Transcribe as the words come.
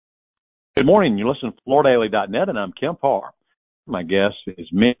Good morning. You listen to FloorDaily.net, and I'm Kim Parr. My guest is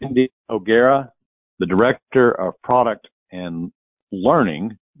Mindy O'Gara, the Director of Product and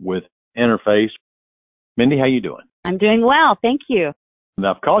Learning with Interface. Mindy, how you doing? I'm doing well. Thank you. And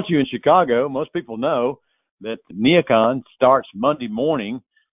I've caught you in Chicago. Most people know that NeoCon starts Monday morning,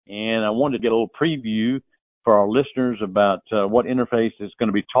 and I wanted to get a little preview for our listeners about what Interface is going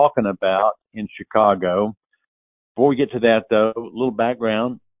to be talking about in Chicago. Before we get to that, though, a little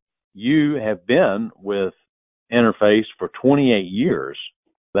background. You have been with Interface for 28 years.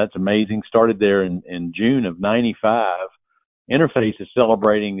 That's amazing. Started there in June of 95. Interface is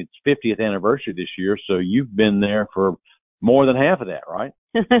celebrating its 50th anniversary this year, so you've been there for more than half of that, right?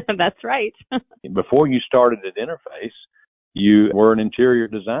 That's right. Before you started at Interface, you were an interior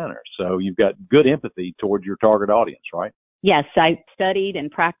designer, so you've got good empathy towards your target audience, right? Yes, I studied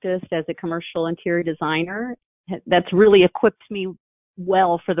and practiced as a commercial interior designer. That's really equipped me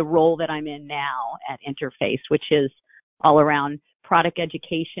well for the role that I'm in now at Interface, which is all around product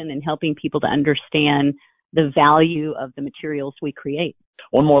education and helping people to understand the value of the materials we create.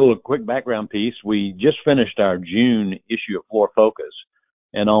 One more little quick background piece. We just finished our June issue of Floor Focus,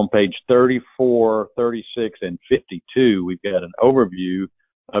 and on page 34, 36, and 52, we've got an overview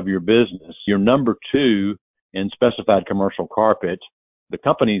of your business. You're number 2 in specified commercial carpet. The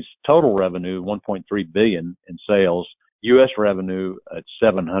company's total revenue, $1.3 billion in sales. U.S. revenue at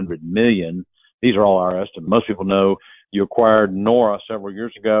 $700 million. These are all our estimates. Most people know you acquired Nora several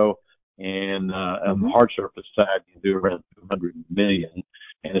years ago, and on the hard surface side, you do around $200 million.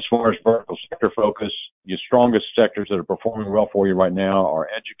 And as far as vertical sector focus, your strongest sectors that are performing well for you right now are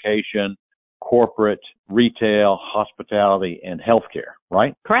education, corporate, retail, hospitality, and healthcare,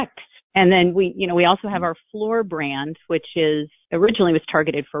 right? Correct. And then we also have our floor brand, which is originally was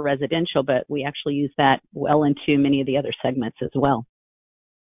targeted for residential, but we actually use that well into many of the other segments as well.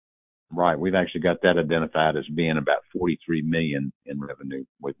 Right. We've actually got that identified as being about $43 million in revenue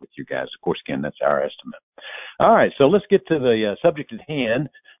with you guys. Of course, Ken, that's our estimate. All right. So let's get to the subject at hand.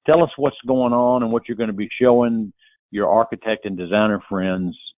 Tell us what's going on and what you're going to be showing your architect and designer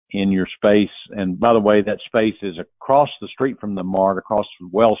friends in your space. And by the way, that space is across the street from the Mart, across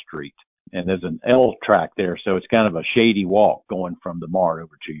Well Street. And there's an L track there, so it's kind of a shady walk going from the Mart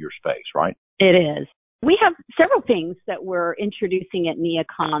over to your space, right? It is. We have several things that we're introducing at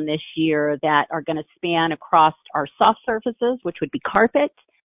NeoCon this year that are going to span across our soft surfaces, which would be carpet,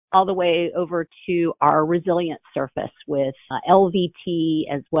 all the way over to our resilient surface with LVT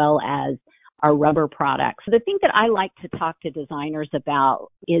as well as our rubber products. So the thing that I like to talk to designers about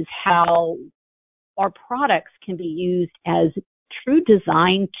is how our products can be used as true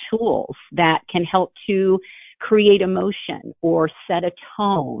design tools that can help to create emotion or set a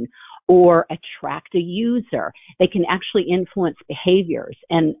tone or attract a user. They can actually influence behaviors.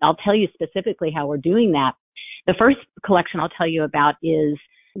 And I'll tell you specifically how we're doing that. The first collection I'll tell you about is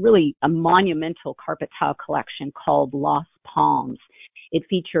really a monumental carpet tile collection called Lost Palms. It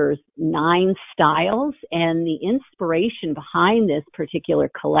features 9 styles, and the inspiration behind this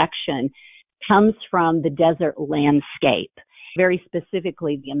particular collection comes from the desert landscape, very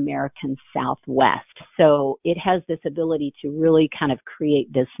specifically the American Southwest. So it has this ability to really kind of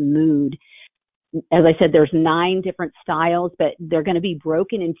create this mood. As I said, there's 9 different styles, but they're going to be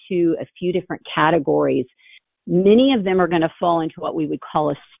broken into a few different categories. Many of them are going to fall into what we would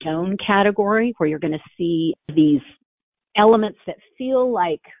call a stone category, where you're going to see these elements that feel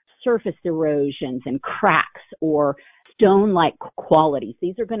like surface erosions and cracks or stone-like qualities.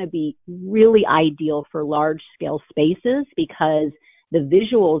 These are going to be really ideal for large-scale spaces because the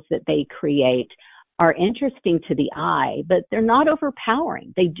visuals that they create are interesting to the eye, but they're not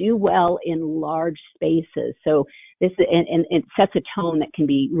overpowering. They do well in large spaces. So this and it sets a tone that can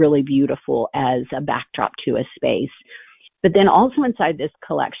be really beautiful as a backdrop to a space. But then also inside this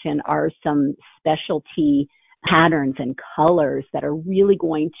collection are some specialty patterns and colors that are really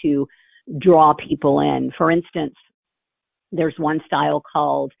going to draw people in. For instance, there's one style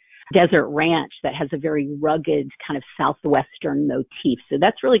called Desert Ranch that has a very rugged kind of southwestern motif. So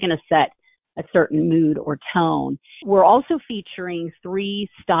that's really going to set a certain mood or tone. We're also featuring 3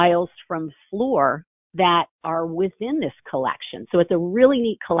 styles from Floor that are within this collection. So it's a really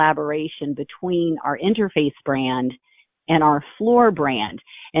neat collaboration between our Interface brand and our Floor brand.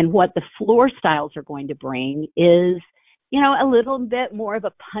 And what the Floor styles are going to bring is, a little bit more of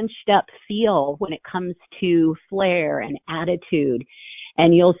a punched up feel when it comes to flair and attitude.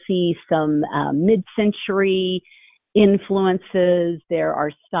 And you'll see some mid-century influences. There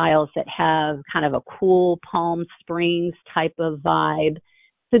are styles that have kind of a cool Palm Springs type of vibe.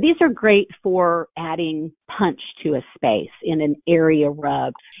 So these are great for adding punch to a space in an area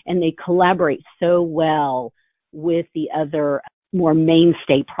rug, and they collaborate so well with the other more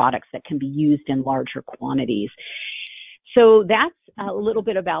mainstay products that can be used in larger quantities. So that's a little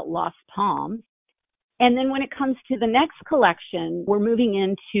bit about Lost Palms. And then when it comes to the next collection, we're moving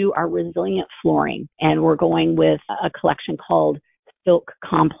into our resilient flooring, and we're going with a collection called Silk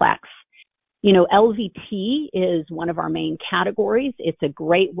Complex. You know, LVT is one of our main categories. It's a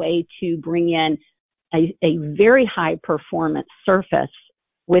great way to bring in a very high performance surface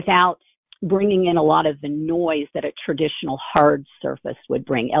without bringing in a lot of the noise that a traditional hard surface would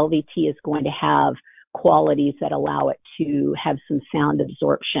bring. LVT is going to have qualities that allow it to have some sound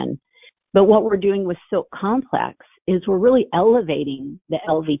absorption. But what we're doing with Silk Complex is we're really elevating the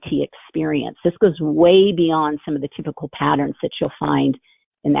LVT experience. This goes way beyond some of the typical patterns that you'll find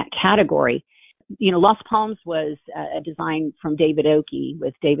in that category. You know, Lost Palms was a design from David Oakey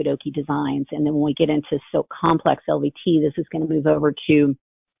with David Oakey Designs. And then when we get into Silk Complex LVT, this is going to move over to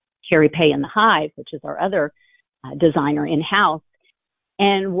Carrie Pay and the Hive, which is our other designer in-house.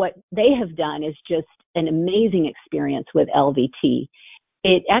 And what they have done is just an amazing experience with LVT.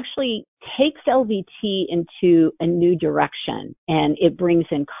 It actually takes LVT into a new direction, and it brings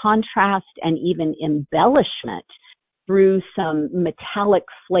in contrast and even embellishment through some metallic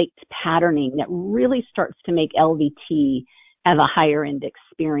flaked patterning that really starts to make LVT have a higher end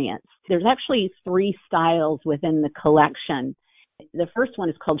experience. There's actually 3 styles within the collection. The first one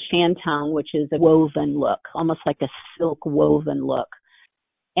is called Shantung, which is a woven look, almost like a silk woven look.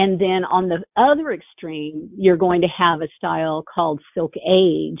 And then on the other extreme, you're going to have a style called Silk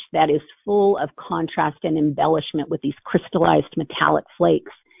Age that is full of contrast and embellishment with these crystallized metallic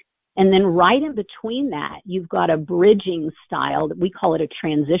flakes. And then right in between that, you've got a bridging style that we call it a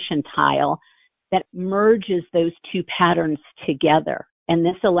transition tile that merges those 2 patterns together. And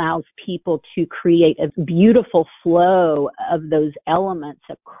this allows people to create a beautiful flow of those elements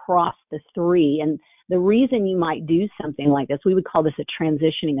across the 3. And the reason you might do something like this, we would call this a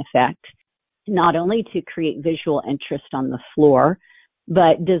transitioning effect, not only to create visual interest on the floor,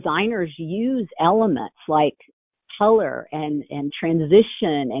 but designers use elements like color and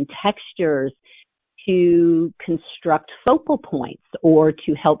transition and textures to construct focal points or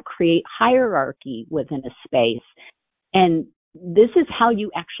to help create hierarchy within a space. And this is how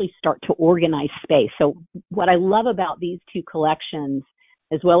you actually start to organize space. So what I love about these 2 collections,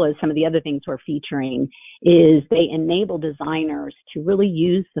 as well as some of the other things we're featuring, is they enable designers to really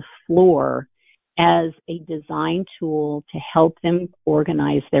use the floor as a design tool to help them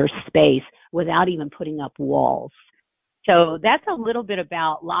organize their space without even putting up walls. So that's a little bit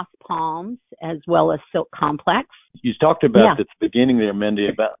about Lost Palms as well as Silk Complex. You talked about at the beginning there, Mindy,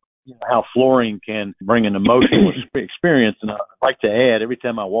 about how flooring can bring an emotional experience. And I'd like to add, every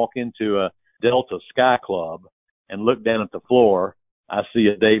time I walk into a Delta Sky Club and look down at the floor, I see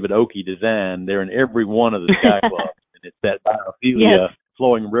a David Oakey design there in every one of the Sky Clubs. And it's that biophilia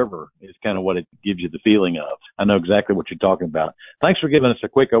flowing river is kind of what it gives you the feeling of. I know exactly what you're talking about. Thanks for giving us a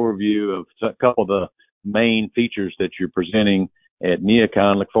quick overview of a couple of the main features that you're presenting at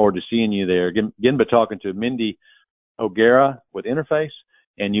NeoCon. Look forward to seeing you there. Again, by talking to Mindy O'Gara with Interface,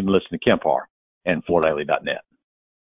 and you've been listening to Kempar and FloorDaily.net.